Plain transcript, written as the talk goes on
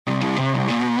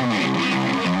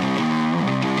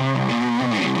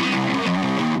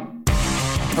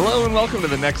Hello and welcome to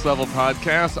the Next Level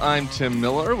Podcast. I'm Tim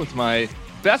Miller with my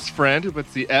best friend who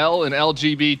puts the L in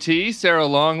LGBT, Sarah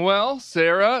Longwell.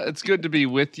 Sarah, it's good to be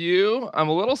with you. I'm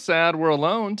a little sad we're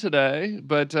alone today,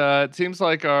 but it seems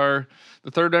like the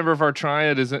third member of our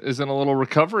triad is in a little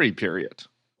recovery period.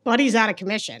 Buddy's out of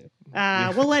commission.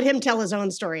 We'll let him tell his own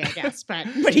story, I guess. But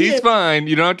he's fine.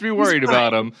 You don't have to be worried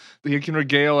about him. He can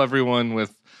regale everyone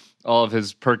with all of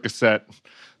his Percocet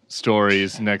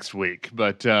stories next week.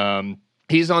 But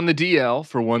he's on the DL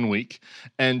for 1 week.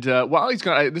 And while he's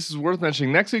gone, this is worth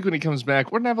mentioning, next week when he comes back,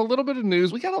 we're going to have a little bit of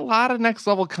news. We got a lot of Next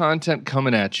Level content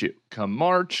coming at you. Come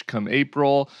March, come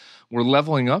April. We're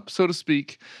leveling up, so to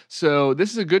speak. So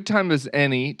this is a good time as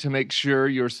any to make sure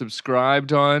you're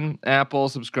subscribed on Apple,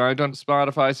 subscribed on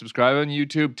Spotify, subscribed on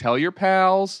YouTube. Tell your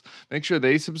pals. Make sure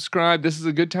they subscribe. This is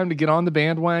a good time to get on the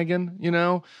bandwagon, you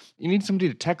know. You need somebody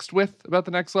to text with about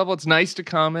the Next Level. It's nice to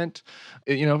comment.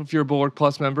 You know, if you're a Bulwark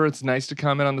Plus member, it's nice to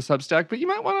comment on the Substack. But you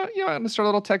might want to start a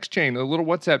little text chain, a little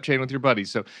WhatsApp chain with your buddies.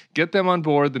 So get them on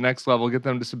board the Next Level. Get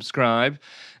them to subscribe.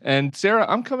 And Sarah,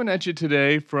 I'm coming at you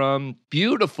today from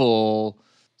beautiful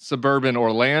suburban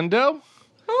Orlando.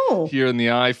 Oh. Here in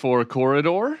the I-4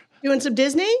 corridor. Doing some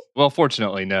Disney? Well,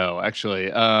 fortunately, no,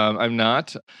 actually. I'm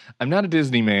not a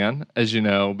Disney man, as you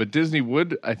know, but Disney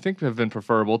would, I think, have been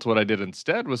preferable to what I did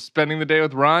instead, was spending the day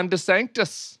with Ron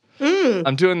DeSantis.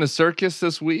 I'm doing the circus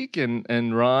this week,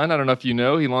 and Ron, I don't know if you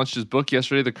know, he launched his book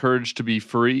yesterday, The Courage to Be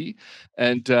Free,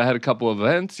 and had a couple of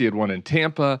events. He had one in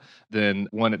Tampa, then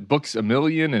one at Books A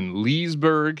Million in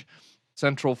Leesburg,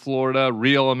 Central Florida,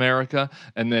 Real America,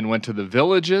 and then went to the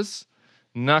Villages.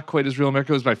 Not quite as Real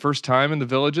America. It was my first time in the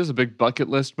Villages, a big bucket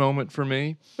list moment for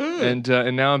me. And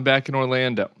now I'm back in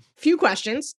Orlando. Few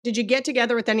questions. Did you get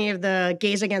together with any of the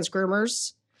Gays Against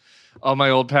Groomers? All my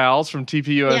old pals from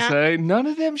TPUSA. Yeah. None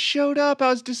of them showed up. I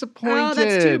was disappointed. Oh,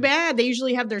 that's too bad. They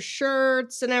usually have their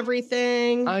shirts and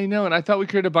everything. I know, and I thought we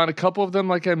created a bond. A couple of them,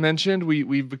 like I mentioned,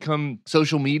 we've become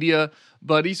social media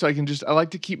buddies, so I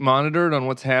like to keep monitored on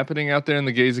what's happening out there in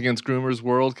the Gays Against Groomers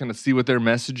world, kind of see what their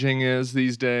messaging is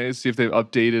these days, see if they've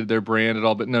updated their brand at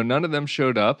all. But no, none of them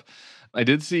showed up. I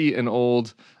did see an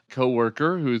old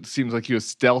coworker who seems like he was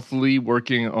stealthily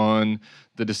working on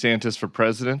the DeSantis for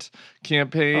President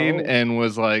campaign and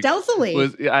was like...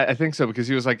 Stealthily? I think so, because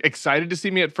he was like excited to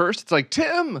see me at first. It's like,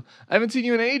 Tim, I haven't seen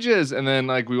you in ages. And then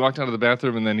like we walked out of the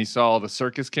bathroom and then he saw all the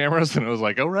circus cameras and it was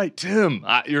like, oh, right, Tim,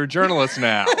 you're a journalist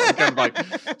now. And kind of like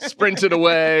sprinted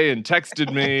away and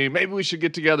texted me, maybe we should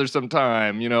get together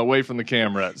sometime, away from the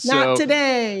camera. Not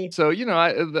today. So,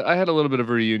 I had a little bit of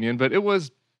a reunion, but it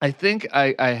was... I think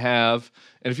I have,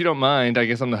 and if you don't mind, I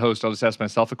guess I'm the host, I'll just ask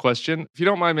myself a question. If you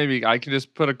don't mind, maybe I can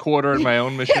just put a quarter in my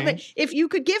own machine. Yeah, but if you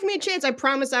could give me a chance, I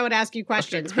promise I would ask you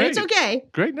questions. Okay, but it's okay.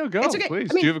 Great, no, go, it's okay. Please.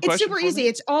 I mean, do you have a question? It's super easy.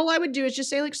 It's all I would do is just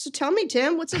say, like, so tell me,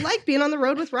 Tim, what's it like being on the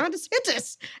road with Ron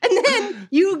DeSantis? And then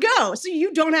you go. So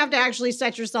you don't have to actually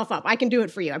set yourself up. I can do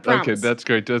it for you, I promise. Okay, that's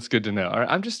great. That's good to know. All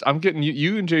right, I'm getting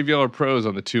you and JVL are pros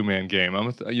on the two-man game. I'm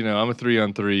a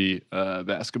 3-on-3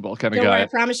 basketball kind of guy. Don't worry, I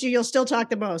promise you, you'll still talk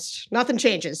the most. Nothing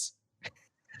changes.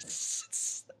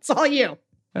 It's all you.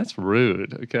 That's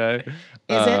rude, okay?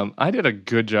 Is it? I did a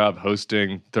good job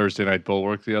hosting Thursday Night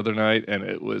Bulwark the other night,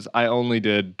 and I only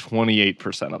did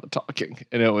 28% of the talking,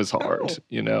 and it was hard.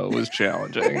 It was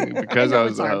challenging because I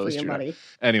was the host. For you, buddy.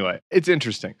 Anyway, it's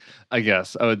interesting, I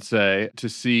guess, I would say, to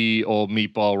see old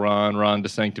Meatball Ron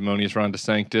DeSanctimonious, Ron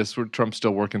DeSanctus, where Trump's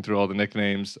still working through all the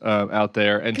nicknames out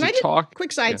there, and Can to I just, talk...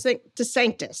 Quick side thing,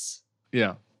 DeSanctus.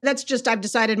 Yeah. That's just, I've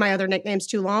decided my other nickname's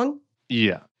too long.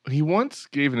 Yeah. He once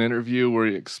gave an interview where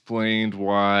he explained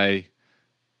why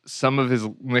some of his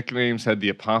nicknames had the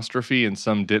apostrophe and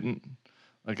some didn't.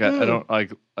 Like, I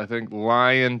think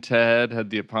Lion Ted had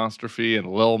the apostrophe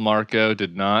and Lil Marco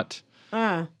did not.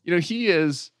 He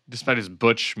is, despite his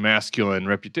butch masculine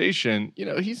reputation,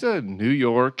 he's a New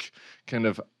York kind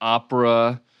of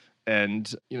opera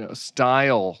and,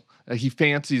 style. He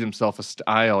fancies himself a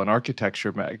style and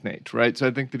architecture magnate, right? So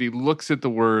I think that he looks at the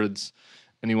words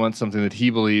and he wants something that he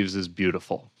believes is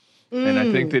beautiful. And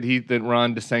I think that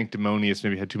Ron DeSanctimonious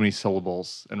maybe had too many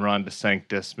syllables, and Ron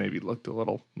DeSanctus maybe looked a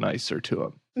little nicer to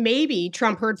him. Maybe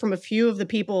Trump heard from a few of the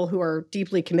people who are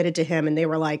deeply committed to him, and they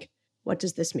were like, what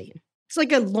does this mean? It's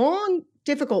like a long,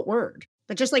 difficult word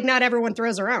that just like not everyone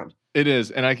throws around. It is.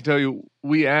 And I can tell you,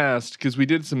 we asked, because we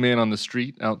did some man on the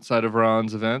street outside of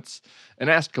Ron's events, and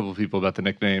asked a couple of people about the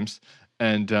nicknames.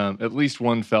 And at least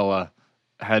one fella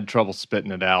had trouble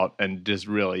spitting it out and just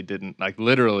really didn't, like,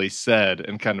 literally said,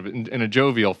 and kind of in a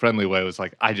jovial, friendly way, was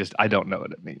like, I don't know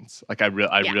what it means. Like, I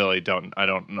Yeah. really don't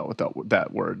know what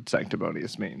that word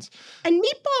sanctimonious means. And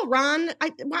Meatball Ron, I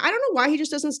don't know why he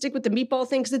just doesn't stick with the meatball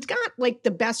thing, because it's got like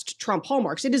the best Trump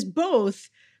hallmarks. It is both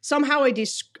somehow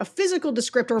a physical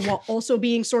descriptor while also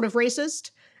being sort of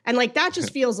racist. And like that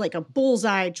just feels like a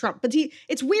bullseye Trump. But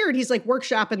it's weird. He's like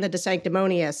workshopping the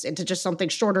DeSanctimonious into just something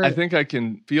shorter. I think I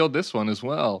can feel this one as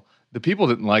well. The people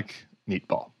didn't like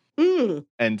Meatball.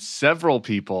 And several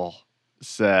people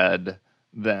said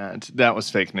that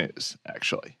was fake news,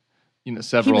 actually. You know,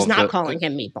 several. He was not calling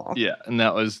him Meatball. Yeah, and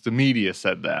that was, the media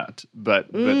said that.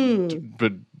 But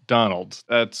Donald,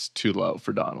 that's too low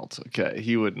for Donald. Okay,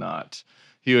 he would not,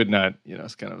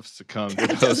 kind of succumb to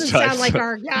those doesn't types sound like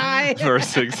our guy.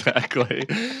 Exactly.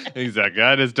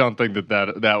 I just don't think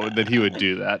that he would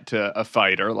do that to a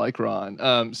fighter like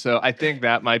Ron. So I think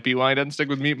that might be why he doesn't stick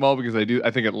with Meatball, because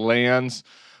I think it lands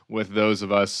with those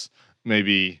of us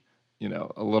maybe,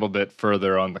 a little bit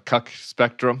further on the cuck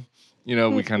spectrum.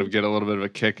 We kind of get a little bit of a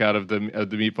kick out of the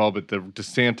Meatball, but the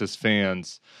DeSantis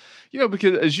fans,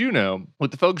 because as you know,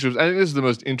 with the focus groups, I think this is the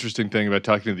most interesting thing about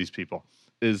talking to these people,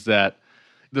 is that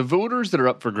the voters that are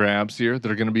up for grabs here, that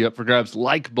are going to be up for grabs,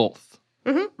 like both,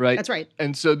 right? That's right.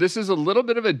 And so this is a little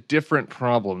bit of a different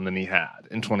problem than he had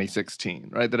in 2016,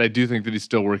 right? That I do think that he's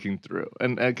still working through.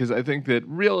 And because I think that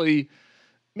really,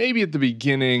 maybe at the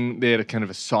beginning, they had a kind of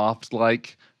a soft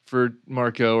like for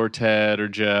Marco or Ted or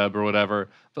Jeb or whatever,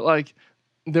 but like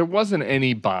there wasn't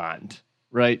any bond,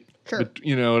 right? Sure. But,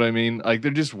 you know what I mean? Like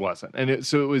there just wasn't. And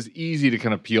so it was easy to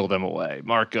kind of peel them away.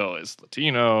 Marco is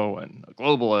Latino and a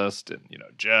globalist, and,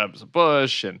 Jeb's a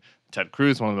Bush, and Ted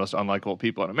Cruz, one of the most unlikable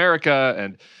people in America.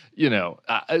 And,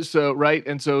 so, right.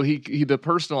 And so he the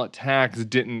personal attacks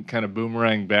didn't kind of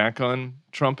boomerang back on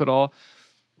Trump at all.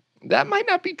 That might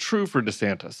not be true for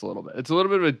DeSantis a little bit. It's a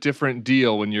little bit of a different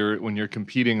deal when you're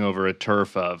competing over a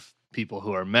turf of people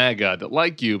who are MAGA that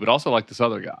like you, but also like this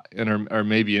other guy and are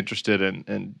maybe interested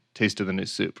in taste of the new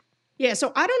soup. Yeah,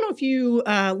 so I don't know if you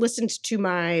listened to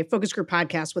my focus group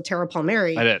podcast with Tara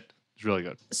Palmieri. I did. It's really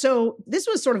good. So this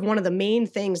was sort of one of the main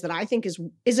things that I think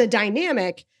is a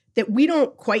dynamic that we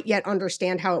don't quite yet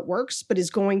understand how it works, but is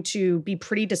going to be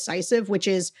pretty decisive, which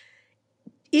is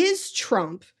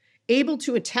Trump able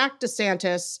to attack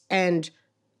DeSantis and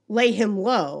lay him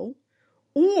low?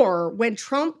 Or when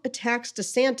Trump attacks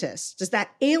DeSantis, does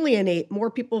that alienate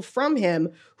more people from him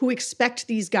who expect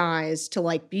these guys to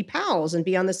like be pals and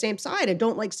be on the same side and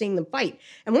don't like seeing them fight?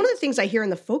 And one of the things I hear in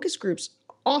the focus groups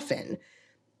often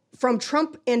from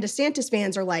Trump and DeSantis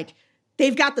fans are like,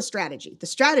 they've got the strategy. The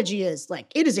strategy is like,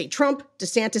 it is a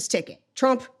Trump-DeSantis ticket.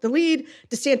 Trump, the lead,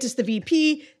 DeSantis, the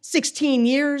VP, 16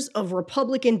 years of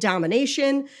Republican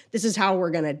domination. This is how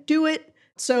we're going to do it.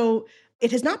 So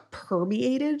it has not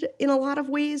permeated in a lot of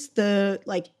ways the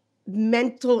like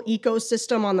mental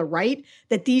ecosystem on the right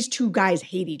that these two guys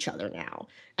hate each other now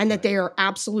and that they are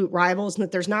absolute rivals and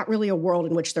that there's not really a world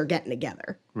in which they're getting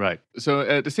together. Right.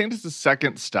 So DeSantis'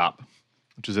 second stop,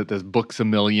 which is at this Books A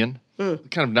Million.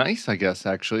 Kind of nice, I guess,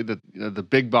 actually, that the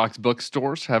big box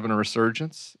bookstores having a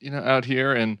resurgence, out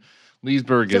here. And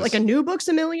Leesburg is it like a new Books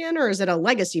A Million, or is it a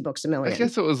legacy Books A Million? I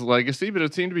guess it was legacy, but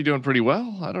it seemed to be doing pretty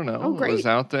well. I don't know. Oh, great. It was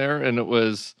out there, and it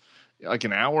was like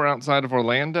an hour outside of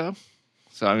Orlando.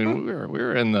 So I mean, we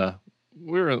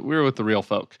were with the real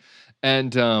folk,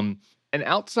 and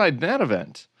outside that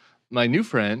event, my new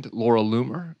friend Laura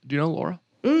Loomer. Do you know Laura?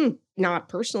 Not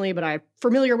personally, but I'm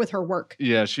familiar with her work.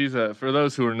 Yeah, she's for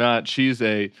those who are not,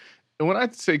 and when I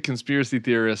say conspiracy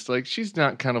theorist, like she's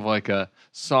not kind of like a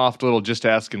soft little just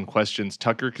asking questions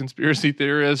Tucker conspiracy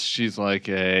theorist. She's like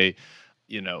a,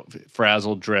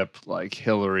 frazzle drip, like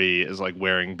Hillary is like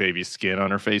wearing baby skin on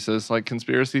her faces, like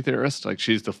conspiracy theorist. Like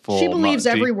she's the full. She believes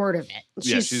Monty. Every word of it.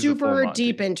 She's super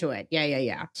deep into it.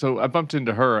 Yeah. So I bumped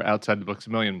into her outside the Books A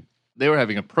Million. They were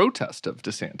having a protest of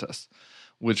DeSantis,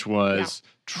 which was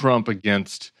Trump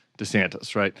against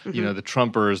DeSantis, right? Mm-hmm. The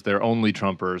Trumpers, they're only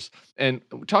Trumpers. And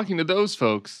talking to those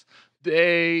folks,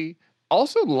 they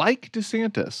also like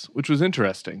DeSantis, which was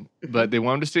interesting, but they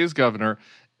wanted to stay as governor,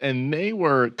 and they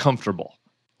were comfortable,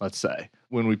 let's say,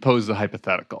 when we posed the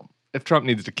hypothetical. If Trump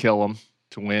needs to kill him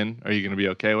to win, are you going to be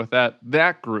okay with that?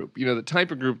 That group, the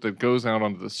type of group that goes out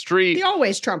onto the street. The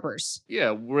always Trumpers.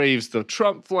 Yeah, waves the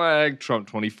Trump flag, Trump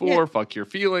 24, fuck your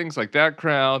feelings, like that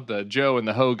crowd. The Joe and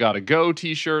the Ho gotta go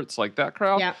t-shirts, like that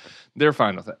crowd. Yeah. They're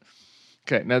fine with it.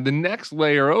 Okay, now the next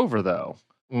layer over, though,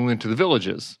 when we went to the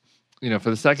villages, for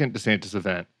the second DeSantis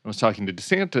event, I was talking to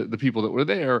the people that were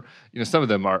there, some of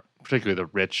them are particularly the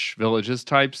rich villages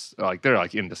types, like they're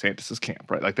like in DeSantis's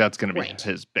camp, right? Like that's going to be Right.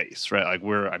 his base, right? Like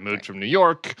I moved Right. from New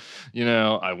York,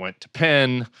 I went to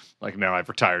Penn, like now I've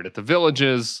retired at the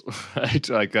villages, right?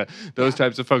 Like those Yeah.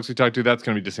 types of folks we talked to, that's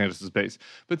going to be DeSantis's base.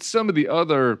 But some of the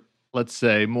other, let's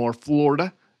say, more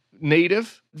Florida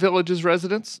native villages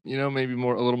residents, maybe a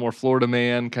little more Florida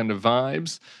man kind of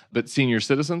vibes, but senior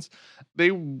citizens, they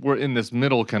were in this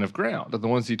middle kind of ground. And the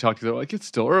ones you talk to, they're like, it's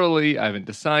still early. I haven't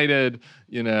decided.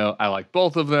 I like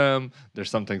both of them.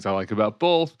 There's some things I like about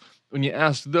both. When you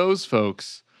ask those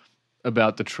folks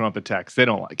about the Trump attacks, they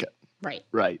don't like it. Right.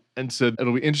 Right. And so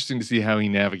it'll be interesting to see how he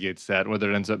navigates that,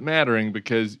 whether it ends up mattering,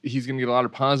 because he's going to get a lot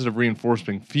of positive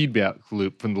reinforcement feedback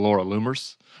loop from the Laura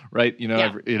Loomers, right? Who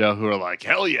are like,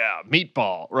 hell yeah,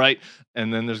 Meatball, right?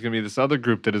 And then there's going to be this other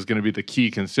group that is going to be the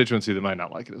key constituency that might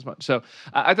not like it as much. So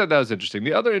I thought that was interesting.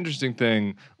 The other interesting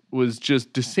thing was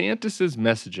just DeSantis's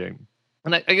messaging.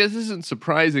 And I guess this isn't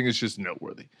surprising, it's just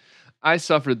noteworthy. I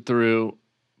suffered through,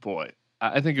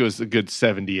 I think it was a good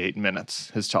 78 minutes,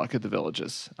 his talk at the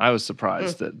villages. I was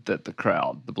surprised that the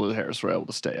crowd, the blue hairs, were able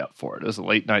to stay up for it. It was a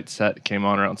late night set. It came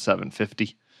on around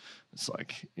 7:50. It's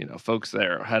like, folks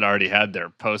there had already had their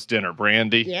post-dinner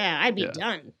brandy. Yeah, I'd be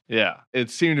done. Yeah.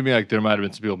 It seemed to me like there might have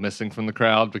been some people missing from the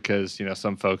crowd because,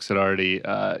 some folks had already,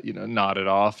 nodded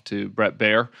off to Brett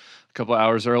Baer a couple of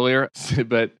hours earlier.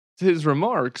 But his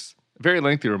remarks, very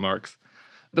lengthy remarks,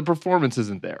 the performance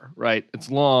isn't there, right? It's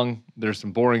long. There's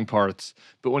some boring parts.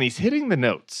 But when he's hitting the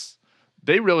notes,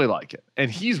 they really like it.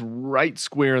 And he's right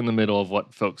square in the middle of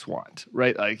what folks want,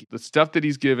 right? Like the stuff that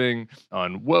he's giving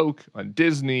on woke, on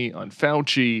Disney, on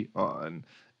Fauci, on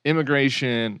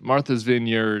immigration, Martha's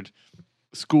Vineyard,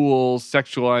 schools,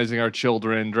 sexualizing our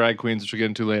children, drag queens, which we'll get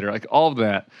into later, like all of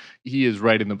that, he is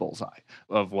right in the bullseye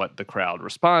of what the crowd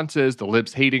response is. The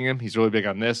libs hating him. He's really big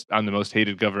on this. I'm the most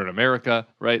hated governor in America,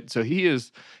 right? So he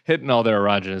is hitting all their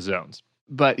erogenous zones.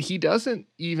 But he doesn't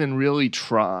even really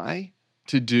try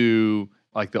to do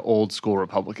like the old school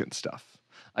Republican stuff.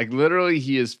 Like literally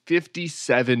he is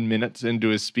 57 minutes into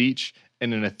his speech,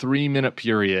 and in a 3-minute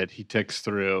period, he ticks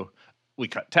through, we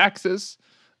cut taxes,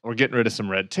 we're getting rid of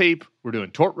some red tape. We're doing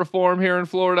tort reform here in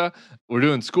Florida. We're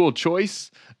doing school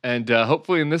choice. And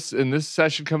hopefully in this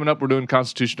session coming up, we're doing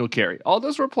constitutional carry. All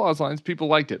those were applause lines. People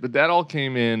liked it. But that all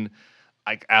came in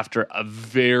like after a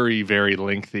very, very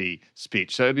lengthy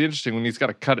speech. So it'd be interesting when he's got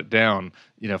to cut it down,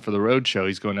 for the road show.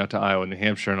 He's going out to Iowa, New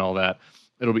Hampshire and all that.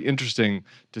 It'll be interesting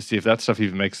to see if that stuff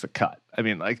even makes the cut. I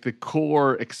mean, like the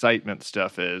core excitement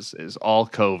stuff is all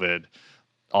COVID,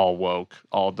 all woke,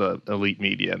 all the elite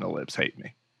media and the libs hate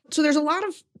me. So there's a lot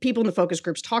of people in the focus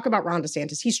groups talk about Ron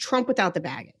DeSantis. He's Trump without the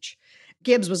baggage.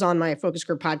 Gibbs was on my focus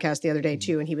group podcast the other day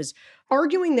too, and he was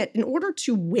arguing that in order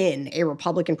to win a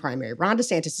Republican primary, Ron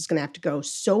DeSantis is going to have to go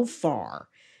so far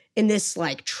in this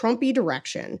like Trumpy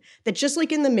direction that just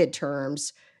like in the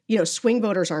midterms, swing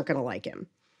voters aren't going to like him.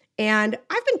 And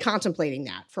I've been contemplating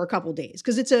that for a couple of days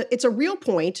because it's a real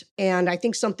point, and I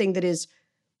think something that is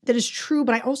true.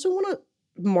 But I also want to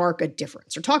mark a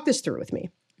difference or talk this through with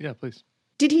me. Yeah, please.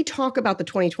 Did he talk about the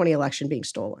 2020 election being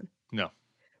stolen? No.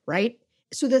 Right?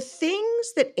 So the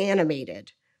things that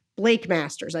animated Blake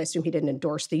Masters, I assume he didn't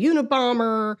endorse the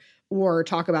Unabomber or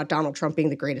talk about Donald Trump being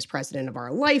the greatest president of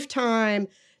our lifetime.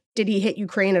 Did he hit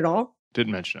Ukraine at all?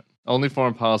 Didn't mention it. Only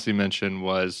foreign policy mention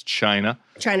was China.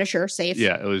 China, sure, safe.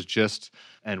 Yeah, it was just,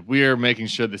 and we're making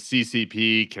sure the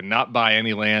CCP cannot buy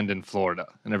any land in Florida.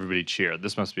 And everybody cheered.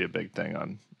 This must be a big thing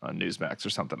on Newsmax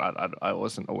or something. I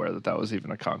wasn't aware that was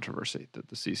even a controversy, that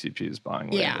the CCP is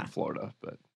buying land in Florida.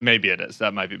 But maybe it is.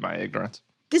 That might be my ignorance.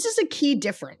 This is a key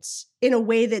difference in a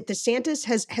way that DeSantis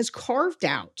has carved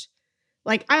out.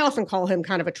 Like, I often call him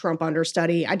kind of a Trump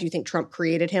understudy. I do think Trump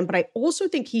created him, but I also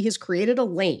think he has created a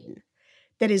lane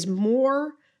that is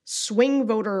more swing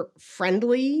voter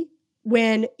friendly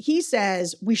when he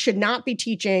says we should not be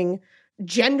teaching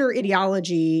gender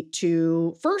ideology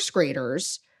to first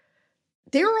graders.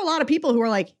 There are a lot of people who are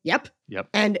like, yep.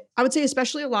 And I would say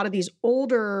especially a lot of these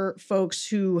older folks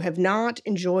who have not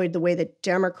enjoyed the way that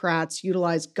Democrats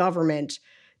utilize government,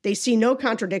 they see no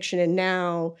contradiction in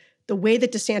now the way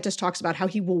that DeSantis talks about how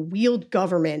he will wield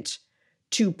government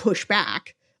to push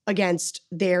back against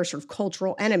their sort of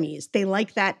cultural enemies. They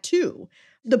like that too.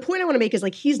 The point I want to make is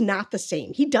like, he's not the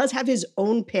same. He does have his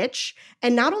own pitch.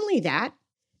 And not only that,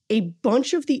 a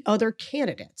bunch of the other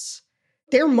candidates,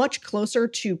 they're much closer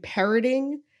to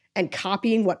parroting and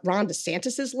copying what Ron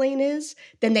DeSantis's lane is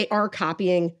than they are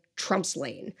copying Trump's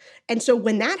lane. And so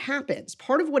when that happens,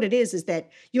 part of what it is that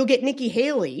you'll get Nikki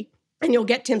Haley And you'll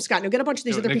get Tim Scott, and you'll get a bunch of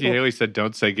these other Nikki people. Haley said,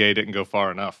 "Don't say gay," didn't go far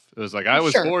enough. It was like, I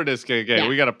was for this gay. Yeah.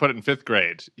 We got to put it in 5th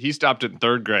grade. He stopped it in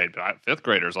 3rd grade. But 5th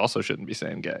graders also shouldn't be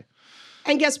saying gay.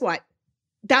 And guess what?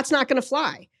 That's not going to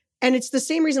fly. And it's the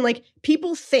same reason, like,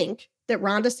 people think that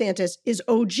Ron DeSantis is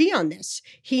OG on this.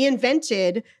 He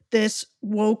invented this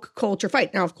woke culture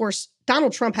fight. Now, of course,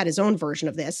 Donald Trump had his own version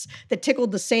of this that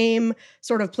tickled the same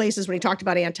sort of places when he talked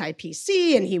about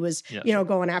anti-PC and he was,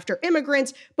 going after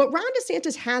immigrants. But Ron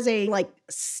DeSantis has a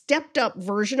stepped up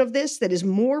version of this that is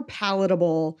more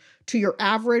palatable to your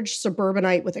average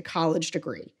suburbanite with a college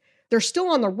degree. They're still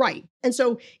on the right. And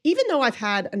so even though I've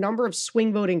had a number of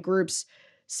swing voting groups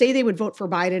say they would vote for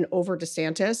Biden over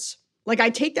DeSantis, I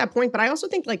take that point, but I also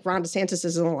think Ron DeSantis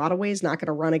is in a lot of ways not going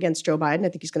to run against Joe Biden. I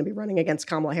think he's going to be running against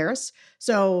Kamala Harris.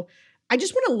 So I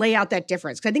just want to lay out that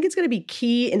difference because I think it's going to be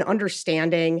key in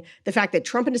understanding the fact that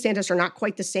Trump and DeSantis are not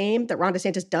quite the same, that Ron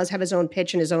DeSantis does have his own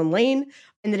pitch in his own lane,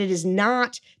 and that it is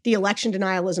not the election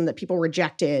denialism that people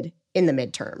rejected in the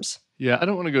midterms. Yeah, I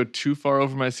don't want to go too far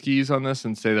over my skis on this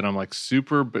and say that I'm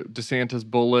super DeSantis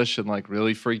bullish and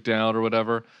really freaked out or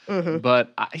whatever,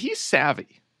 but he's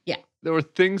savvy. Yeah. There were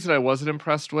things that I wasn't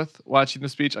impressed with watching the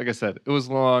speech. Like I said, it was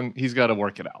long. He's got to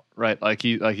work it out, right?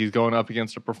 He's going up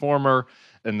against a performer,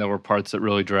 and there were parts that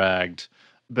really dragged.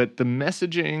 But the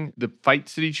messaging, the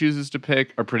fights that he chooses to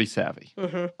pick are pretty savvy.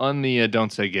 On the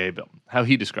Don't Say Gay bill, how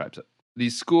he describes it.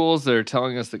 These schools, they're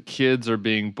telling us that kids are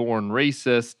being born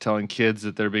racist, telling kids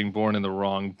that they're being born in the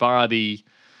wrong body.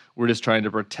 We're just trying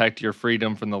to protect your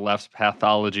freedom from the left's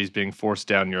pathologies being forced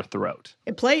down your throat.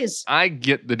 It plays. I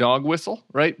get the dog whistle,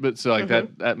 right? But so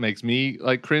that makes me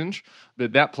cringe.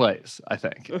 But that plays, I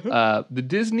think. The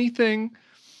Disney thing,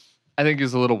 I think,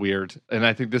 is a little weird. And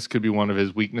I think this could be one of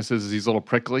his weaknesses is he's a little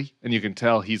prickly. And you can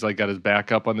tell he's got his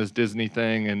back up on this Disney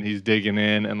thing and he's digging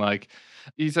in. And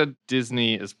he said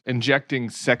Disney is injecting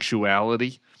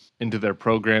sexuality into their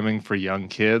programming for young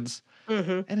kids.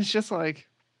 And it's just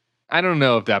I don't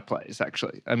know if that plays,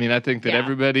 actually. I mean, I think that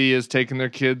everybody is taking their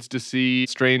kids to see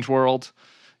Strange World.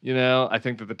 I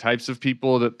think that the types of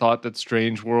people that thought that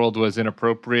Strange World was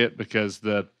inappropriate because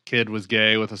the kid was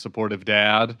gay with a supportive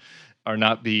dad are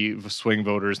not the swing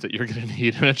voters that you're going to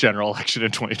need in a general election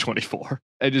in 2024.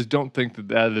 I just don't think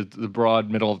that is the broad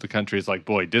middle of the country is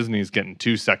boy, Disney's getting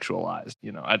too sexualized.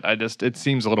 It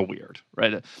seems a little weird,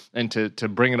 right? And to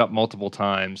bring it up multiple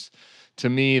times, to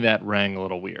me, that rang a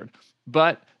little weird.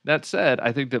 But that said,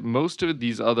 I think that most of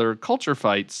these other culture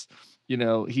fights,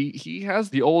 he has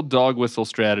the old dog whistle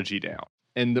strategy down.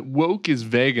 And the woke is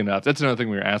vague enough. That's another thing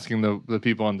we were asking the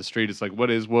people on the street. It's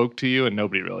what is woke to you? And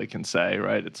nobody really can say,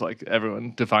 right? It's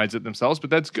everyone defines it themselves, but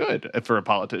that's good for a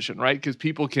politician, right? Because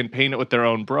people can paint it with their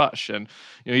own brush. And,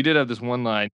 he did have this one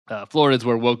line, Florida's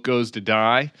where woke goes to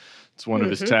die. It's one of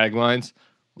his taglines.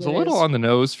 It was a little on the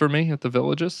nose for me at the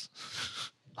Villages.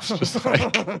 I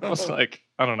was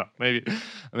I don't know, maybe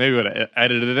would have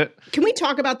edited it. Can we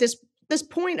talk about this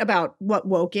point about what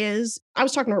woke is? I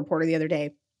was talking to a reporter the other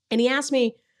day, and he asked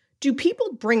me, do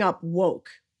people bring up woke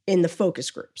in the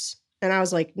focus groups? And I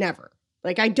was like, never.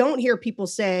 I don't hear people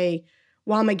say,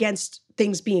 well, I'm against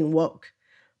things being woke.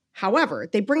 However,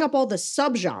 they bring up all the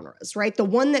subgenres, right? The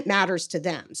one that matters to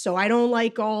them. So I don't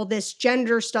like all this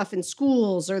gender stuff in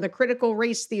schools or the critical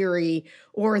race theory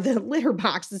or the litter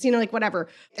boxes, whatever.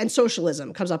 And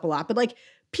socialism comes up a lot. But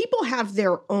people have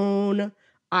their own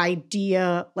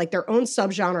idea, their own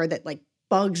subgenre that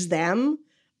bugs them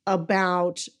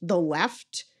about the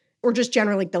left or just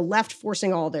generally the left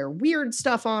forcing all their weird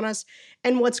stuff on us.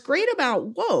 And what's great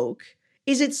about woke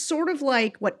is it's sort of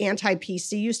like what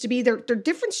anti-PC used to be. They're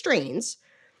different strains,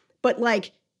 but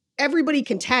everybody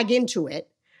can tag into it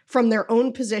from their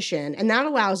own position, and that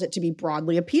allows it to be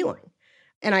broadly appealing.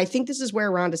 And I think this is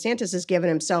where Ron DeSantis has given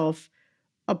himself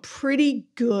a pretty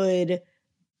good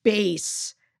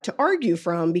base to argue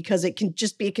from because it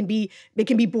can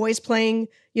be boys playing,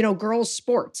 girls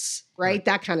sports, right?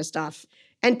 That kind of stuff.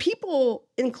 And people,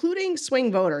 including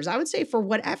swing voters, I would say for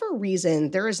whatever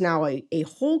reason, there is now a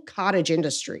whole cottage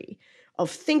industry of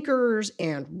thinkers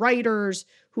and writers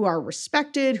who are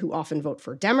respected, who often vote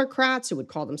for Democrats, who would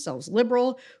call themselves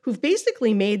liberal, who've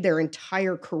basically made their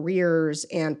entire careers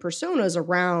and personas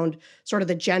around sort of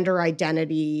the gender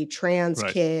identity, trans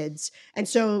kids. And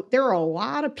so there are a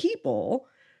lot of people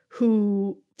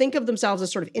who think of themselves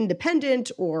as sort of independent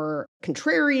or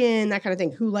contrarian, that kind of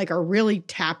thing, who are really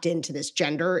tapped into this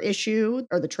gender issue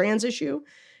or the trans issue.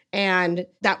 And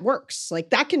that works.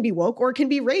 That can be woke or it can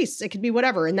be race. It can be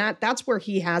whatever. And that's where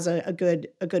he has a good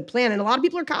plan. And a lot of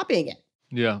people are copying it.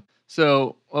 Yeah.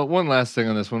 So one last thing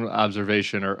on this one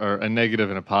observation or a negative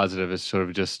and a positive is sort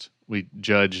of just we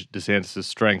judge DeSantis'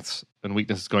 strengths and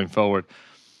weaknesses going forward.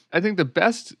 I think the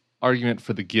best argument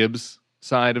for the Gibbs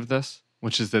side of this,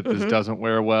 which is that this doesn't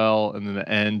wear well, and then the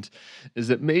end, is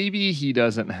that maybe he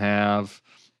doesn't have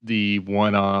the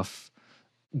one-off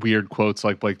weird quotes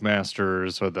like Blake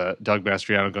Masters or the Doug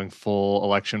Mastriano going full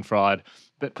election fraud,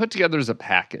 but put together as a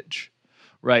package,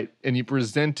 right? And you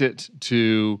present it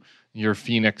to your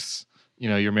Phoenix,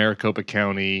 your Maricopa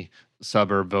County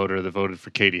suburb voter that voted for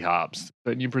Katie Hobbs.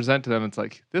 But you present to them, it's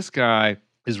like, this guy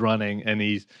is running and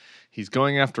he's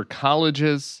going after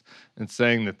colleges and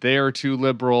saying that they are too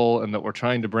liberal and that we're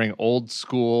trying to bring old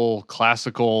school,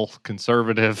 classical,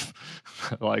 conservative,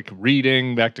 like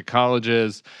reading back to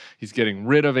colleges. He's getting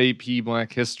rid of AP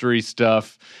Black history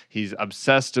stuff. He's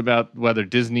obsessed about whether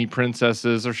Disney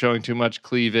princesses are showing too much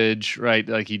cleavage, right?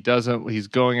 Like he's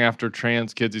going after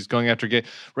trans kids. He's going after gay,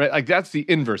 right? Like that's the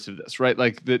inverse of this, right?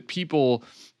 Like that people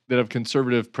that have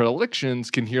conservative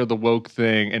predilections can hear the woke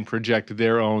thing and project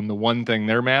the one thing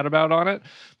they're mad about on it.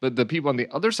 But the people on the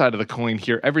other side of the coin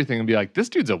hear everything and be like, this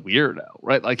dude's a weirdo,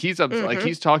 right? Like he's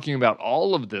talking about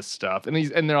all of this stuff. And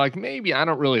they're like, maybe I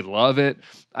don't really love it.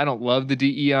 I don't love the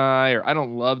DEI, or I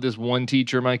don't love this one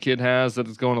teacher my kid has that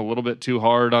is going a little bit too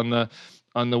hard on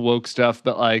the woke stuff.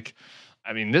 But like,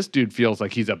 I mean, this dude feels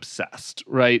like he's obsessed,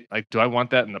 right? Like, do I want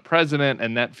that in the president?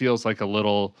 And that feels like a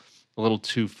little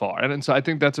too far. And so I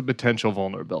think that's a potential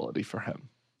vulnerability for him.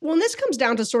 Well, and this comes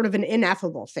down to sort of an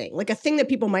ineffable thing, like a thing that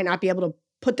people might not be able to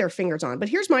put their fingers on. But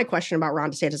here's my question about Ron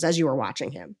DeSantis as you were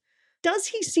watching him. Does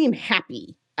he seem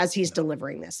happy as he's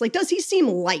delivering this? Like, does he seem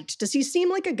light? Does he seem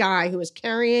like a guy who is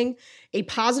carrying a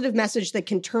positive message that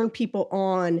can turn people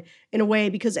on in a way?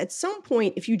 Because at some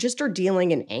point, if you just are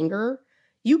dealing in anger,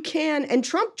 you can, and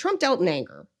Trump dealt in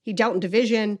anger. He dealt in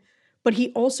division. But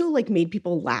he also like made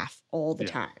people laugh all the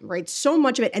time, right? So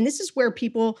much of it. And this is where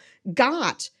people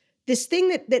got this thing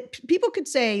that people could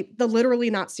say the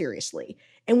literally not seriously.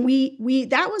 And we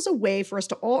that was a way for us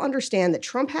to all understand that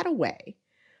Trump had a way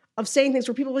of saying things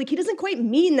where people were like, he doesn't quite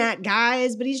mean that,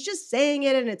 guys, but he's just saying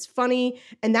it and it's funny.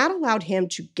 And that allowed him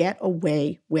to get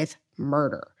away with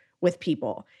murder with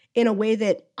people in a way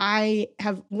that I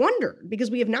have wondered, because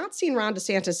we have not seen Ron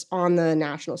DeSantis on the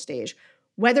national stage,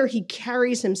 whether he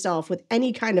carries himself with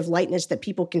any kind of lightness that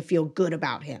people can feel good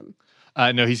about him.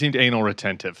 No, he seemed anal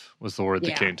retentive was the word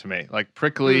that came to me. Like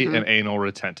prickly and anal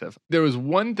retentive. There was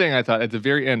one thing I thought at the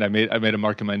very end, I made a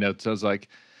mark in my notes. I was like,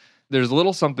 there's a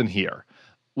little something here,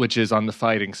 which is on the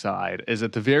fighting side, is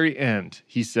at the very end,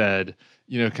 he said,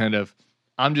 kind of,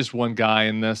 I'm just one guy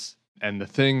in this. And the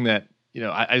thing that,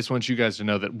 I just want you guys to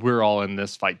know that we're all in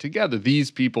this fight together.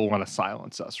 These people want to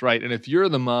silence us, right? And if you're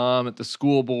the mom at the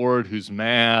school board who's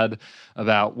mad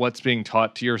about what's being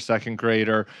taught to your second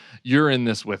grader, you're in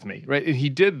this with me, right? And he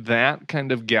did that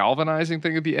kind of galvanizing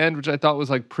thing at the end, which I thought was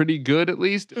like pretty good at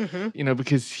least,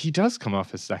 because he does come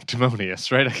off as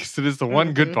sanctimonious, right? I guess it is the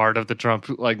one good part of the Trump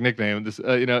like nickname. This,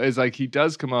 is like he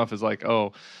does come off as like,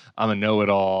 oh, I'm a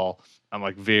know-it-all. I'm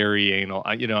like very anal.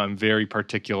 I'm very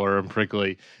particular and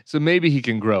prickly. So maybe he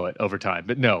can grow it over time.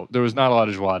 But no, there was not a lot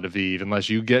of joie de vivre unless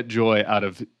you get joy out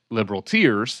of liberal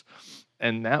tears.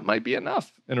 And that might be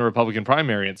enough in a Republican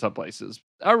primary in some places.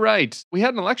 All right. We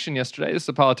had an election yesterday. This is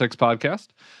a politics podcast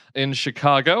in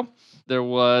Chicago. There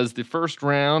was the first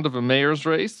round of a mayor's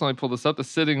race. Let me pull this up. The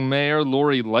sitting mayor,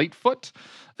 Lori Lightfoot,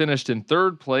 finished in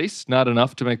third place. Not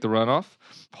enough to make the runoff.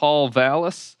 Paul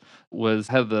Vallis was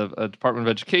head of the Department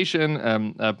of Education.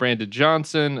 Brandon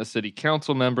Johnson, a city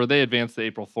council member, they advanced the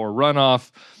April 4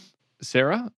 runoff.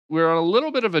 Sarah, we're on a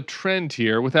little bit of a trend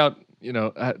here without,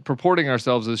 purporting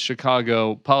ourselves as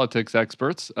Chicago politics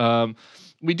experts.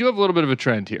 We do have a little bit of a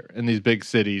trend here in these big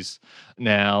cities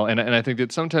now. And I think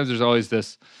that sometimes there's always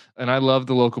this, and I love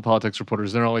the local politics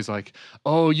reporters. They're always like,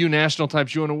 oh, you national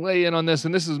types, you want to weigh in on this.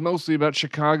 And this is mostly about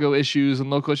Chicago issues and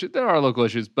local issues. There are local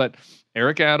issues, but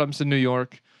Eric Adams in New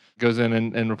York goes in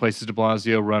and replaces de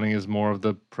Blasio, running as more of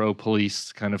the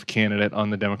pro-police kind of candidate on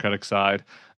the Democratic side.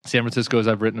 San Francisco, as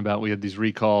I've written about, we had these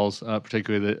recalls,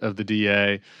 particularly of the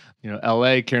DA.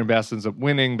 L.A., Karen Bass ends up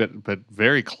winning, but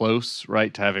very close,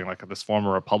 right, to having like this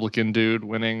former Republican dude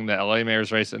winning the L.A.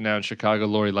 mayor's race. And now in Chicago,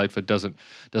 Lori Lightfoot doesn't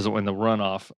win the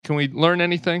runoff. Can we learn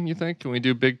anything, you think? Can we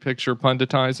do big picture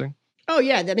punditizing? Oh,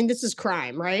 yeah. I mean, this is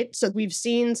crime, right? So we've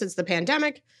seen since the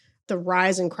pandemic the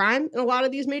rise in crime in a lot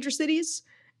of these major cities.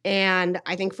 And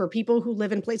I think for people who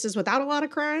live in places without a lot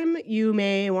of crime, you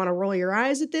may want to roll your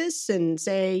eyes at this and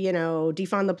say,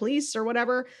 defund the police or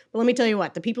whatever. But let me tell you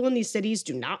what, the people in these cities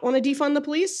do not want to defund the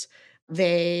police.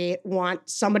 They want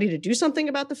somebody to do something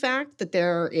about the fact that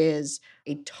there is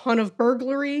a ton of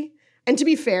burglary And to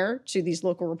be fair to these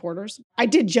local reporters, I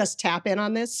did just tap in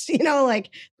on this, like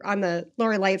on the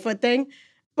Lori Lightfoot thing.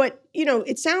 But,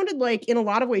 it sounded like in a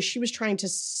lot of ways she was trying to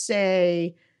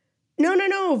say,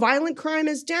 no, violent crime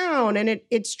is down. And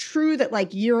it's true that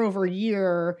like year over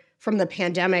year from the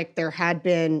pandemic, there had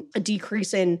been a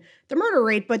decrease in the murder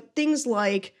rate, but things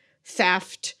like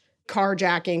theft,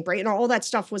 carjacking, all that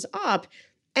stuff was up.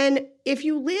 And if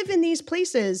you live in these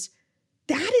places,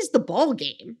 that is the ball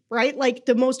game, right? Like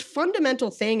the most fundamental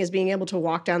thing is being able to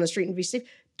walk down the street and be safe.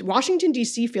 Washington,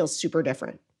 D.C. feels super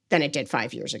different than it did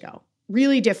 5 years ago.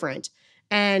 Really different.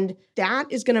 And that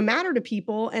is going to matter to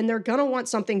people, and they're going to want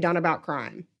something done about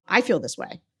crime. I feel this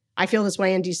way. I feel this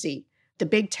way in D.C. The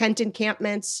big tent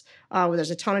encampments where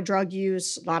there's a ton of drug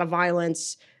use, a lot of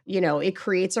violence, it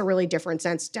creates a really different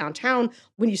sense downtown.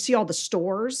 When you see all the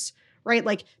stores, right?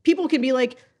 Like people can be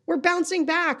like, we're bouncing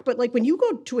back. But like when you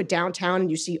go to a downtown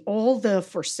and you see all the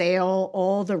for sale,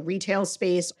 all the retail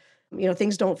space,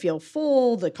 things don't feel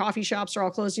full. The coffee shops are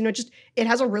all closed. It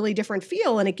has a really different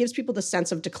feel, and it gives people the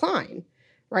sense of decline,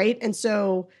 right? And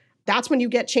so that's when you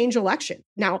get change election.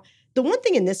 Now, the one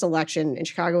thing in this election in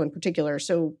Chicago in particular,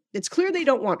 so it's clear they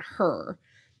don't want her,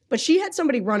 but she had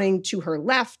somebody running to her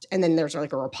left, and then there's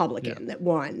like a Republican that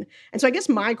won. And so I guess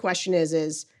my question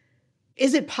is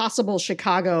it possible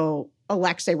Chicago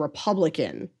elects a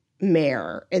Republican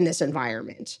mayor in this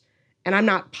environment? And I'm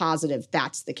not positive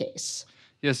that's the case.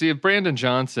 Yeah, see, if Brandon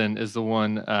Johnson is the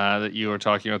one that you were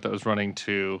talking about that was running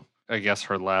to, I guess,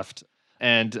 her left.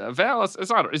 And Vallis,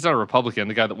 he's not a Republican,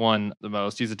 the guy that won the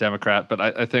most. He's a Democrat, but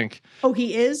I think... Oh,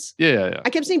 he is? Yeah. I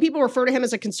kept seeing people refer to him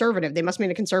as a conservative. They must mean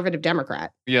a conservative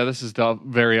Democrat. Yeah, this is the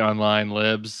very online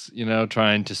libs,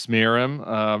 trying to smear him.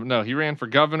 No, he ran for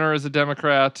governor as a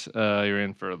Democrat. He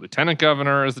ran for lieutenant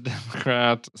governor as a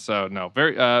Democrat. So, no,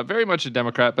 very much a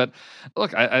Democrat. But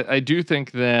look, I do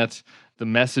think that the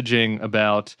messaging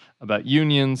about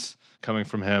unions coming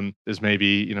from him is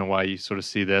maybe, why you sort of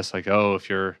see this, like, oh, if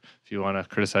you want to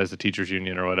criticize the teachers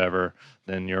union or whatever,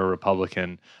 then you're a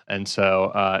Republican. And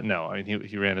so, no, I mean,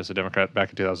 he ran as a Democrat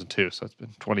back in 2002. So it's been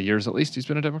 20 years at least he's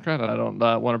been a Democrat. I don't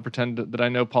want to pretend that I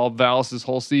know Paul Vallis's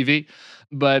whole CV.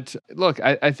 But look,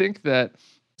 I think that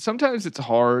sometimes it's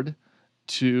hard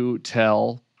to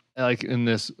tell, like in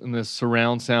this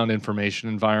surround sound information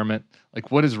environment, like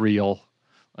what is real,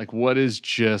 like what is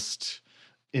just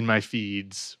in my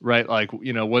feeds, right? Like,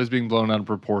 what is being blown out of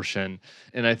proportion.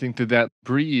 And I think that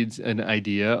breeds an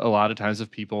idea a lot of times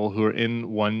of people who are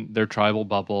in their tribal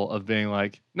bubble of being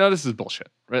like, no, this is bullshit,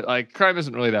 right? Like crime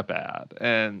isn't really that bad.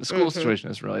 And the school situation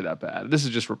isn't really that bad. This is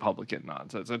just Republican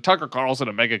nonsense. And Tucker Carlson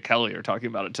and Megyn Kelly are talking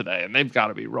about it today, and they've got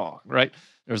to be wrong, right?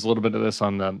 There's a little bit of this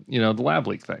on the, the lab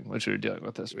leak thing, which we were dealing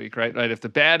with this week, right? If the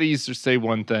baddies just say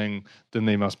one thing, then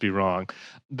they must be wrong.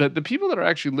 But the people that are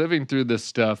actually living through this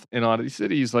stuff in all these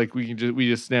cities, like we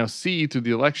just now see through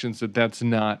the elections that that's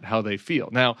not how they feel.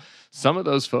 Now, some of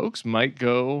those folks might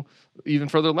go even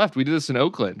further left. We did this in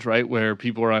Oakland, right, where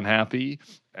people were unhappy,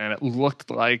 and it looked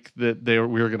like that we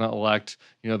were going to elect,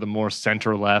 the more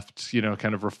center left,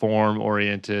 kind of reform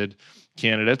oriented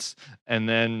candidates. And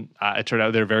then it turned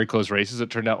out they're very close races. It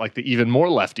turned out like the even more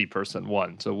lefty person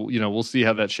won. So, we'll see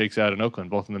how that shakes out in Oakland,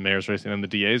 both in the mayor's race and in the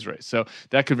DA's race. So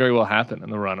that could very well happen in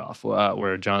the runoff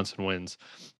where Johnson wins.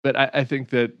 But I think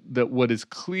that what is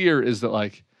clear is that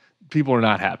like people are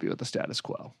not happy with the status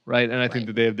quo, right? And I think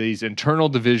that they have these internal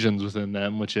divisions within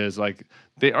them, which is like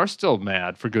they are still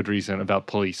mad for good reason about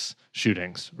police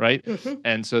shootings, right?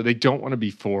 And so they don't want to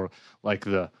be for like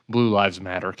the Blue Lives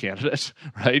Matter candidate,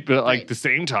 right? But like at the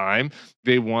same time,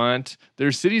 they want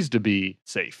their cities to be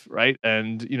safe, right?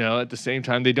 And, at the same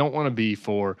time, they don't want to be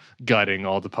for gutting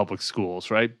all the public schools,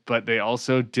 right? But they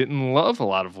also didn't love a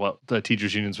lot of what the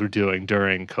teachers unions were doing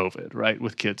during COVID, right?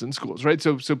 With kids in schools, right?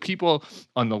 So people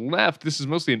on the left, this is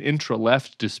mostly an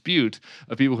intra-left dispute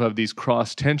of people who have these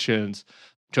cross tensions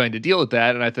trying to deal with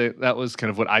that. And I think that was kind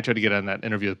of what I tried to get on that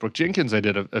interview with Brooke Jenkins I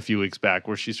did a few weeks back,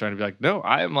 where she's trying to be like, no,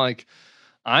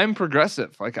 I'm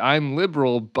progressive, like I'm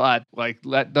liberal, but like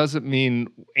that doesn't mean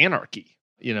anarchy.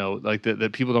 Like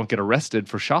that people don't get arrested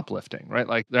for shoplifting, right?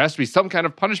 Like there has to be some kind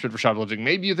of punishment for shoplifting.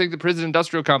 Maybe you think the prison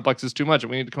industrial complex is too much and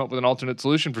we need to come up with an alternate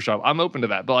solution for shoplifting. I'm open to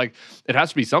that, but like it has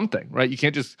to be something, right? You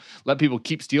can't just let people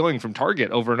keep stealing from Target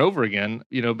over and over again,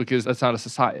 because that's not a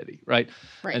society, right?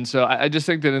 And so I just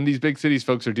think that in these big cities,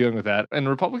 folks are dealing with that, and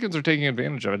Republicans are taking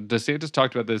advantage of it. DeSantis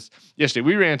talked about this yesterday.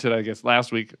 We ranted, I guess,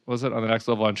 last week, was it on the Next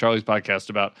Level on Charlie's podcast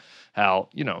about how,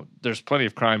 there's plenty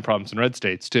of crime problems in red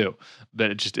states too, but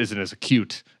it just isn't as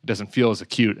acute. It doesn't feel as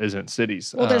acute as in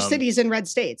cities. Well, there's cities in red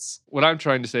states. What I'm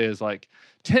trying to say is like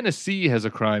Tennessee has a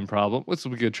crime problem. This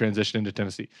will be a good transition into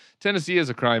Tennessee. Tennessee has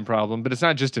a crime problem, but it's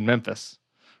not just in Memphis,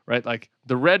 right? Like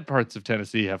the red parts of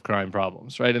Tennessee have crime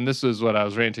problems, right? And this is what I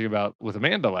was ranting about with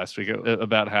Amanda last week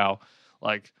about how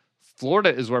like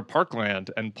Florida is where Parkland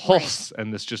and Pulse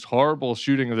and this just horrible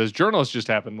shooting of this journalist just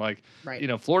happened. Like,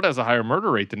 Florida has a higher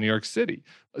murder rate than New York City.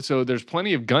 So there's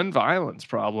plenty of gun violence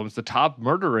problems. The top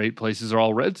murder rate places are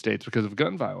all red states because of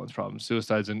gun violence problems,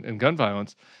 suicides and gun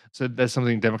violence. So that's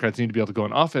something Democrats need to be able to go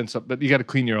on offense, but you got to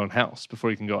clean your own house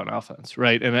before you can go on offense,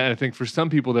 right? And I think for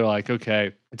some people, they're like,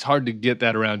 okay, it's hard to get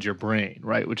that around your brain,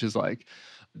 right? Which is like,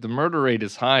 the murder rate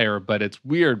is higher, but it's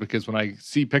weird because when I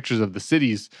see pictures of the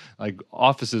cities, like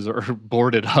offices are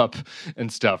boarded up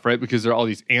and stuff, right? Because there are all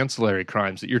these ancillary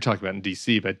crimes that you're talking about in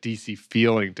DC, but DC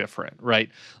feeling different, right?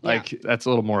 Like that's a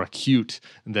little more acute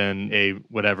than a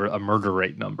murder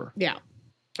rate number. Yeah.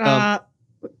 Yeah,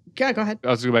 go ahead. I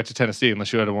was going to go back to Tennessee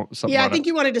unless you had something. Yeah, I think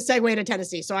you wanted to segue to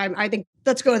Tennessee. So I think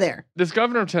let's go there. This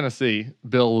governor of Tennessee,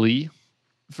 Bill Lee,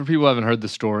 for people who haven't heard the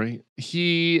story,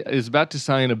 he is about to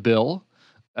sign a bill.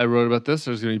 I wrote about this.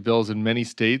 There's going to be bills in many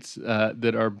states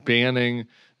that are banning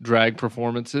drag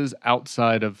performances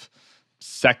outside of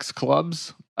sex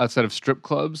clubs, outside of strip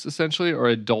clubs, essentially, or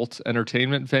adult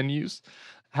entertainment venues.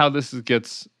 How this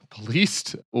gets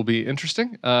policed will be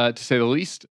interesting, to say the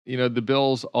least. The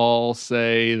bills all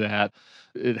say that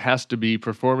it has to be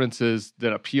performances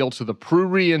that appeal to the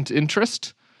prurient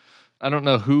interest. I don't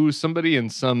know who, somebody in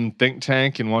some think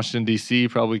tank in Washington, D.C.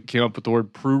 probably came up with the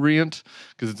word prurient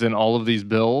because it's in all of these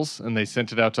bills, and they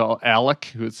sent it out to ALEC,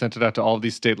 who had sent it out to all of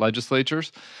these state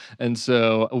legislatures. And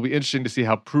so it will be interesting to see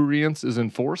how prurience is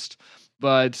enforced.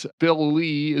 But Bill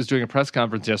Lee is doing a press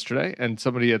conference yesterday, and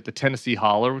somebody at the Tennessee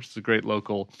Holler, which is a great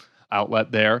local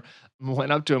outlet there,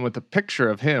 went up to him with a picture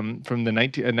of him from the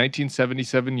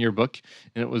 1977 yearbook,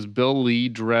 and it was Bill Lee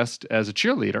dressed as a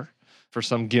cheerleader for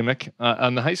some gimmick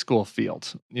on the high school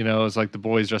field. It was like the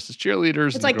boys dressed as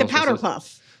cheerleaders. It's like the Powder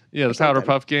Puff. Yeah, the Powder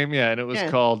Puff game. Yeah, and it was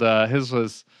called, his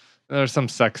was, there was some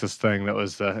sexist thing that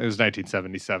was, it was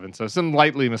 1977. So some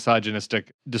lightly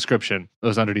misogynistic description that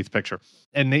was underneath the picture.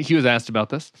 And he was asked about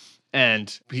this,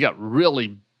 and he got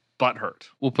really butthurt.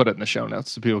 We'll put it in the show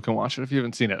notes so people can watch it if you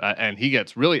haven't seen it. And he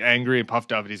gets really angry and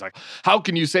puffed up. And he's like, how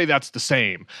can you say that's the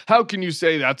same? How can you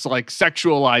say that's like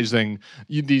sexualizing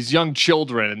these young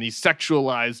children and these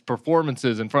sexualized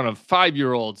performances in front of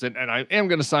 5-year-olds? And I am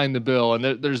going to sign the bill.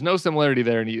 And there's no similarity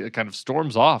there. And he kind of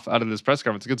storms off out of this press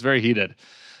conference. It gets very heated.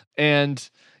 And,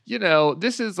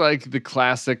 this is like the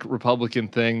classic Republican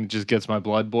thing that just gets my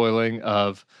blood boiling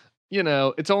of,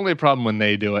 it's only a problem when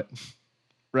they do it.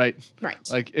 Right.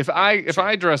 Like if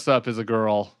I dress up as a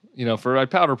girl, for my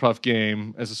Powder Puff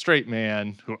game as a straight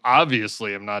man who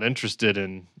obviously am not interested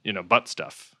in, butt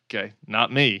stuff. Okay.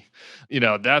 Not me.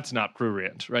 That's not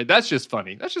prurient, right? That's just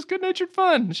funny. That's just good-natured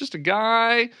fun. It's just a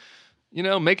guy,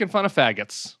 making fun of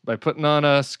faggots by putting on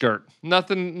a skirt.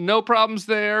 Nothing, no problems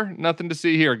there. Nothing to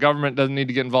see here. Government doesn't need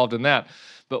to get involved in that.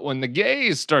 But when the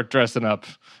gays start dressing up,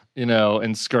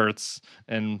 in skirts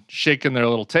and shaking their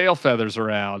little tail feathers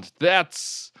around,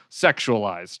 that's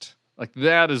sexualized. Like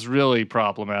that is really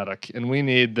problematic. And we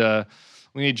need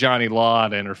Johnny Law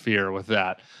to interfere with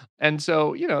that. And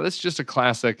so, that's just a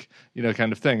classic,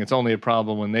 kind of thing. It's only a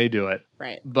problem when they do it.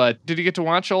 Right. But did you get to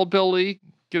watch old Bill Lee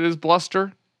get his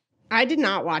bluster? I did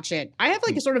not watch it. I have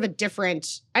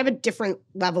a different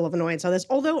level of annoyance on this.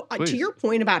 Although to your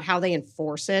point about how they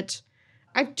enforce it,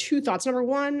 I have two thoughts. Number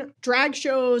one, drag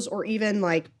shows or even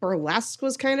like burlesque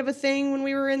was kind of a thing when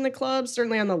we were in the clubs,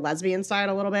 certainly on the lesbian side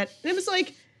a little bit. And it was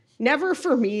like never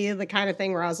for me the kind of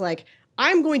thing where I was like,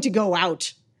 I'm going to go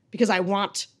out because I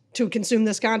want to consume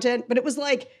this content. But it was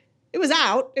like, it was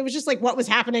out. It was just like what was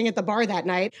happening at the bar that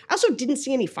night. I also didn't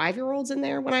see any 5-year-olds in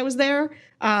there when I was there.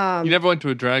 You never went to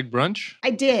a drag brunch?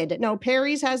 I did. No,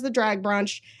 Perry's has the drag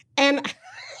brunch. And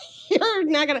you're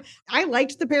not gonna. I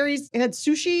liked the Perry's. It had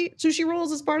sushi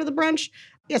rolls as part of the brunch.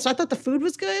 Yeah, so I thought the food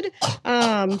was good.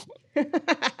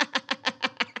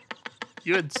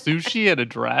 You had sushi at a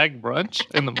drag brunch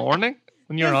in the morning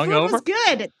when you were hungover? It was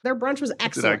good. Their brunch was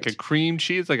excellent. Like a cream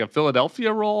cheese, like a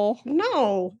Philadelphia roll?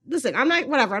 No, listen, I'm not.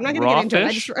 Whatever. I'm not going to get into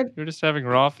fish? it. You're just having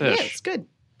raw fish. Yeah, it's good.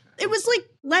 It was like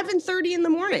 11:30 in the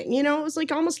morning. It was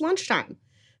like almost lunchtime,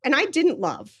 and I didn't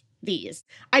love these.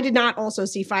 I did not also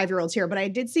see 5-year-olds here, but I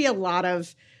did see a lot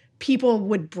of people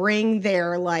would bring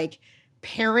their like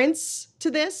parents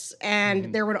to this,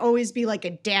 and there would always be like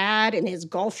a dad in his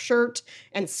golf shirt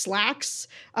and slacks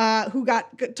who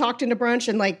got talked into brunch,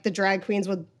 and like the drag queens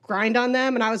would grind on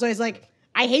them, and I was always like,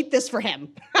 I hate this for him.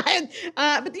 But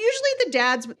usually the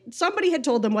dads, somebody had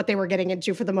told them what they were getting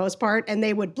into for the most part, and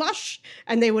they would blush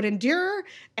and they would endure,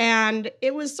 and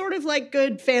it was sort of like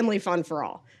good family fun for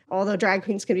all. Although drag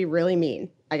queens can be really mean,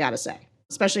 I gotta say,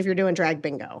 especially if you're doing drag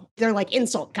bingo. They're like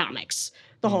insult comics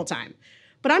the whole time.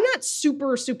 But I'm not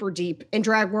super, super deep in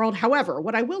drag world. However,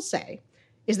 what I will say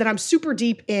is that I'm super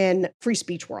deep in free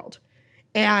speech world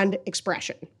and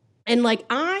expression. And like,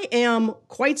 I am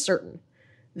quite certain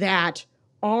that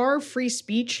our free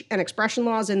speech and expression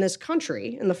laws in this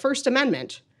country, in the First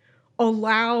Amendment,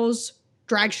 allows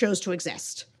drag shows to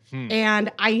exist.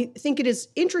 And I think it is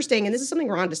interesting, and this is something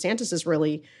Ron DeSantis has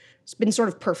really been sort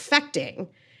of perfecting,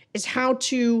 is how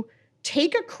to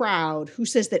take a crowd who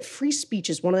says that free speech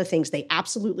is one of the things they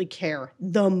absolutely care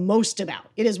the most about.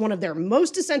 It is one of their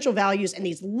most essential values, and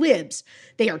these libs,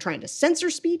 they are trying to censor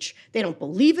speech. They don't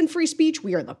believe in free speech.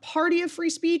 We are the party of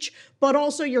free speech, but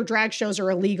also your drag shows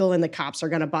are illegal and the cops are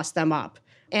going to bust them up.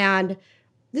 And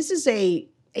this is a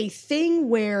thing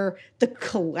where the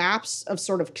collapse of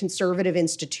sort of conservative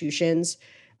institutions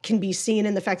can be seen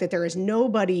in the fact that there is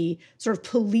nobody sort of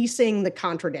policing the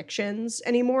contradictions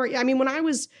anymore. I mean, when I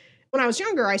was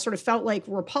younger, I sort of felt like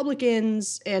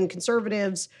Republicans and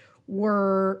conservatives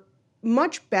were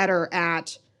much better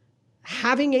at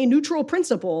having a neutral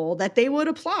principle that they would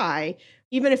apply,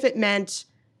 even if it meant,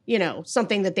 you know,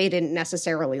 something that they didn't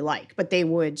necessarily like, but they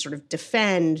would sort of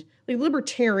defend. Like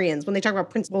libertarians, when they talk about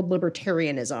principled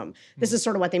libertarianism, this is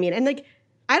sort of what they mean. And like,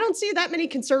 I don't see that many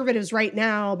conservatives right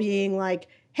now being like,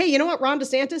 hey, you know what Ron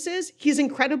DeSantis is? He's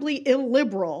incredibly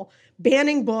illiberal,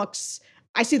 banning books.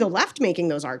 I see the left making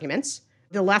those arguments.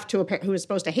 The left, who is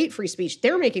supposed to hate free speech,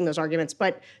 they're making those arguments.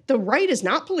 But the right is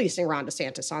not policing Ron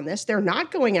DeSantis on this. They're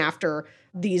not going after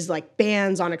these like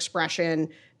bans on expression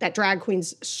that drag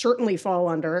queens certainly fall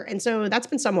under. And so that's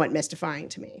been somewhat mystifying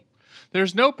to me.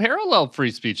 There's no parallel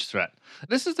free speech threat.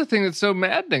 This is the thing that's so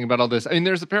maddening about all this. I mean,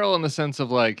 there's a parallel in the sense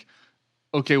of like,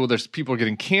 okay, well, there's people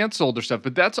getting canceled or stuff,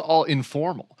 but that's all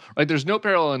informal, right? There's no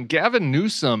parallel. And Gavin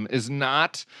Newsom is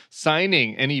not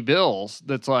signing any bills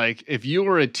that's like, if you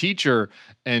were a teacher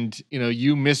and, you know,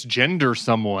 you misgender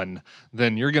someone,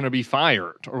 then you're going to be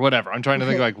fired or whatever. I'm trying to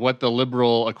think like what the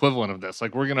liberal equivalent of this,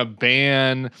 like we're going to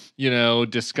ban, you know,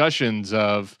 discussions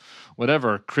of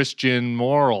whatever, Christian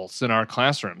morals in our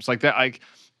classrooms like that. Like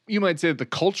you might say that the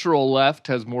cultural left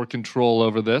has more control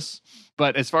over this,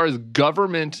 but as far as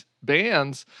government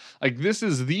bans, like this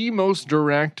is the most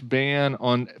direct ban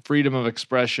on freedom of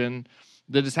expression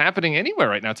that is happening anywhere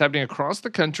right now. It's happening across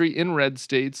the country in red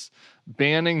states,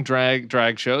 banning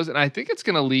drag shows, and I think it's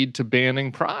going to lead to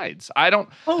banning prides.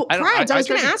 Prides. I was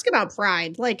going to ask about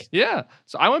Pride. Like, yeah.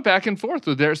 So I went back and forth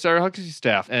with their Sarah Huckabee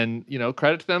staff, and you know,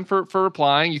 credit to them for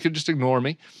replying. You could just ignore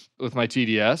me with my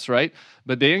TDS, right?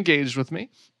 But they engaged with me,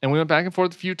 and we went back and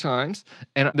forth a few times.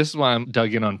 And this is why I'm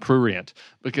dug in on prurient,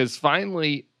 because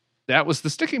finally that was the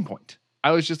sticking point.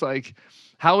 I was just like,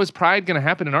 how is Pride going to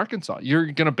happen in Arkansas? You're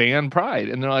going to ban Pride.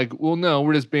 And they're like, well, no,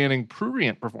 we're just banning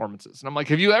prurient performances. And I'm like,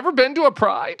 have you ever been to a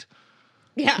Pride?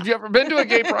 Yeah. Have you ever been to a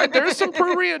gay Pride? There's some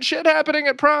prurient shit happening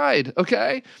at Pride,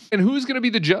 okay? And who's going to be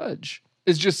the judge?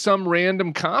 Is just some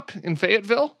random cop in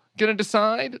Fayetteville going to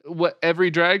decide what every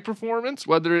drag performance,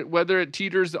 whether it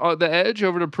teeters on the edge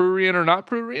over to prurient or not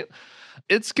prurient?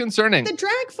 It's concerning. The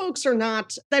drag folks are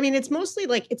not, I mean, it's mostly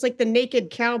like, it's like the naked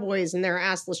cowboys and their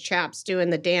assless chaps doing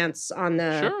the dance on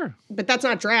the, sure. But that's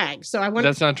not drag. So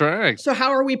that's not drag. So how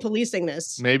are we policing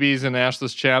this? Maybe he's in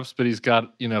assless chaps, but he's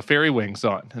got, you know, fairy wings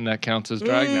on, and that counts as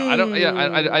drag now.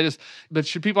 I just, but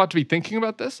should people have to be thinking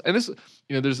about this? And this,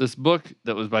 you know, there's this book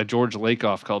that was by George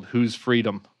Lakoff called Whose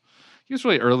Freedom? He was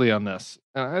really early on this.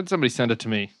 I had somebody send it to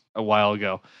me a while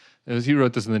ago. He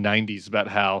wrote this in the 90s about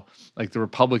how like the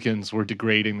Republicans were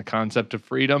degrading the concept of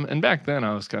freedom. And back then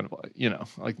I was kind of like, you know,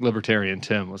 like libertarian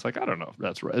Tim was like, I don't know if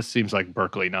that's right. This seems like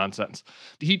Berkeley nonsense.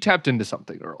 He tapped into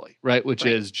something early, right? Which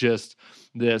is just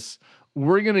this,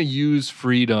 we're going to use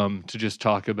freedom to just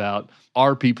talk about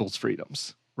our people's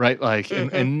freedoms, right? Like,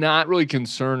 and not really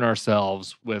concern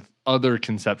ourselves with other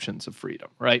conceptions of freedom,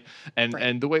 right?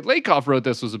 And the way Lakoff wrote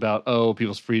this was about,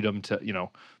 people's freedom to, you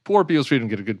know, poor people's freedom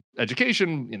to get a good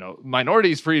education, you know,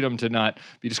 minorities' freedom to not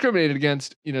be discriminated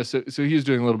against, you know, so he was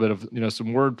doing a little bit of, you know, some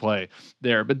wordplay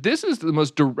there. But this is the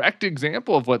most direct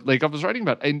example of what Lakoff was writing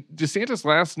about. And DeSantis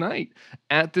last night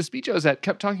at the speech I was at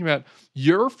kept talking about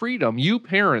your freedom, you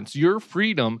parents, your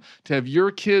freedom to have your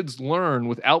kids learn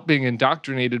without being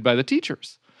indoctrinated by the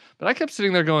teachers. But I kept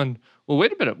sitting there going, well,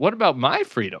 wait a minute, what about my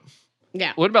freedom?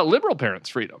 Yeah. What about liberal parents'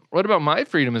 freedom? What about my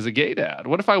freedom as a gay dad?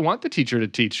 What if I want the teacher to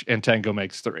teach and tango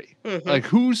makes 3? Mm-hmm. Like,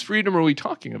 whose freedom are we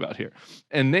talking about here?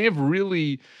 And they have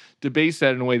really debated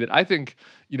that in a way that I think,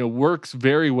 works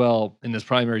very well in this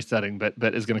primary setting, but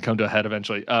is going to come to a head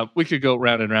eventually. We could go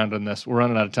round and round on this. We're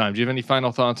running out of time. Do you have any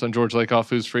final thoughts on George Lakoff,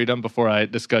 whose freedom, before I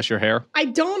discuss your hair? I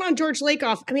don't on George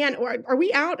Lakoff. I mean, are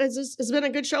we out? Has been a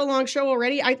good show, long show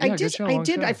already?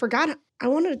 I forgot. I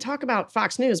wanted to talk about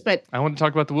Fox News, but I want to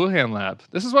talk about the Wuhan lab.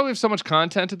 This is why we have so much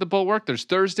content at the Bulwark. There's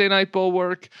Thursday night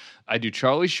Bulwark. I do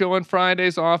Charlie's show on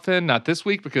Fridays often. Not this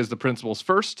week because the Principal's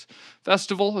First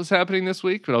Festival is happening this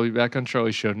week, but I'll be back on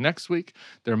Charlie's show next week.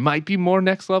 There might be more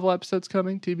Next Level episodes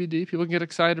coming, TBD. People can get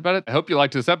excited about it. I hope you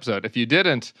liked this episode. If you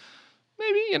didn't,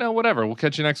 maybe, whatever. We'll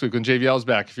catch you next week when JVL's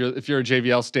back, if you're a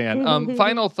JVL stan.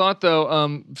 Final thought,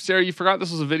 though. Sarah, you forgot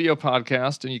this was a video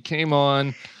podcast, and you came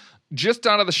on just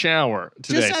out of the shower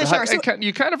today.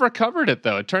 You kind of recovered it,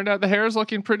 though. It turned out the hair is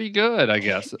looking pretty good, I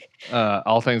guess,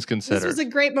 all things considered. This was a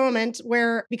great moment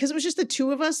where, because it was just the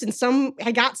two of us, and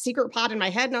I got secret pot in my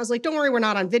head, and I was like, don't worry, we're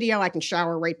not on video. I can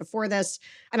shower right before this.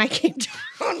 And I came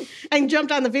down and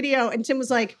jumped on the video, and Tim was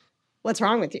like, what's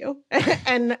wrong with you?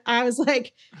 And I was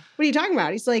like, what are you talking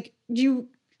about? He's like, you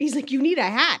need a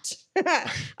hat.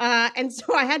 And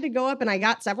so I had to go up and I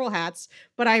got several hats,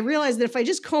 but I realized that if I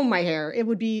just comb my hair,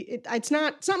 it's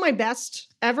not my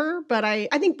best ever, but I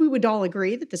think we would all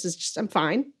agree that this is just, I'm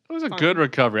fine. It was a good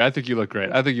recovery. I think you look great.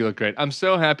 I'm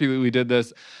so happy that we did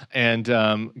this. And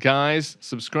guys,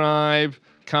 subscribe,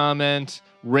 comment,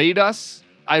 rate us.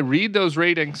 I read those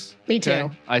ratings. Me too.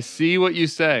 Okay? I see what you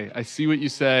say.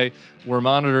 We're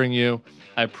monitoring you.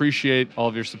 I appreciate all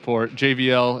of your support.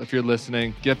 JVL, if you're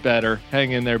listening, get better.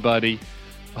 Hang in there, buddy.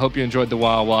 I hope you enjoyed the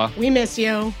Wawa. We miss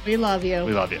you. We love you.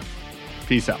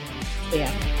 Peace out.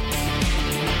 Yeah.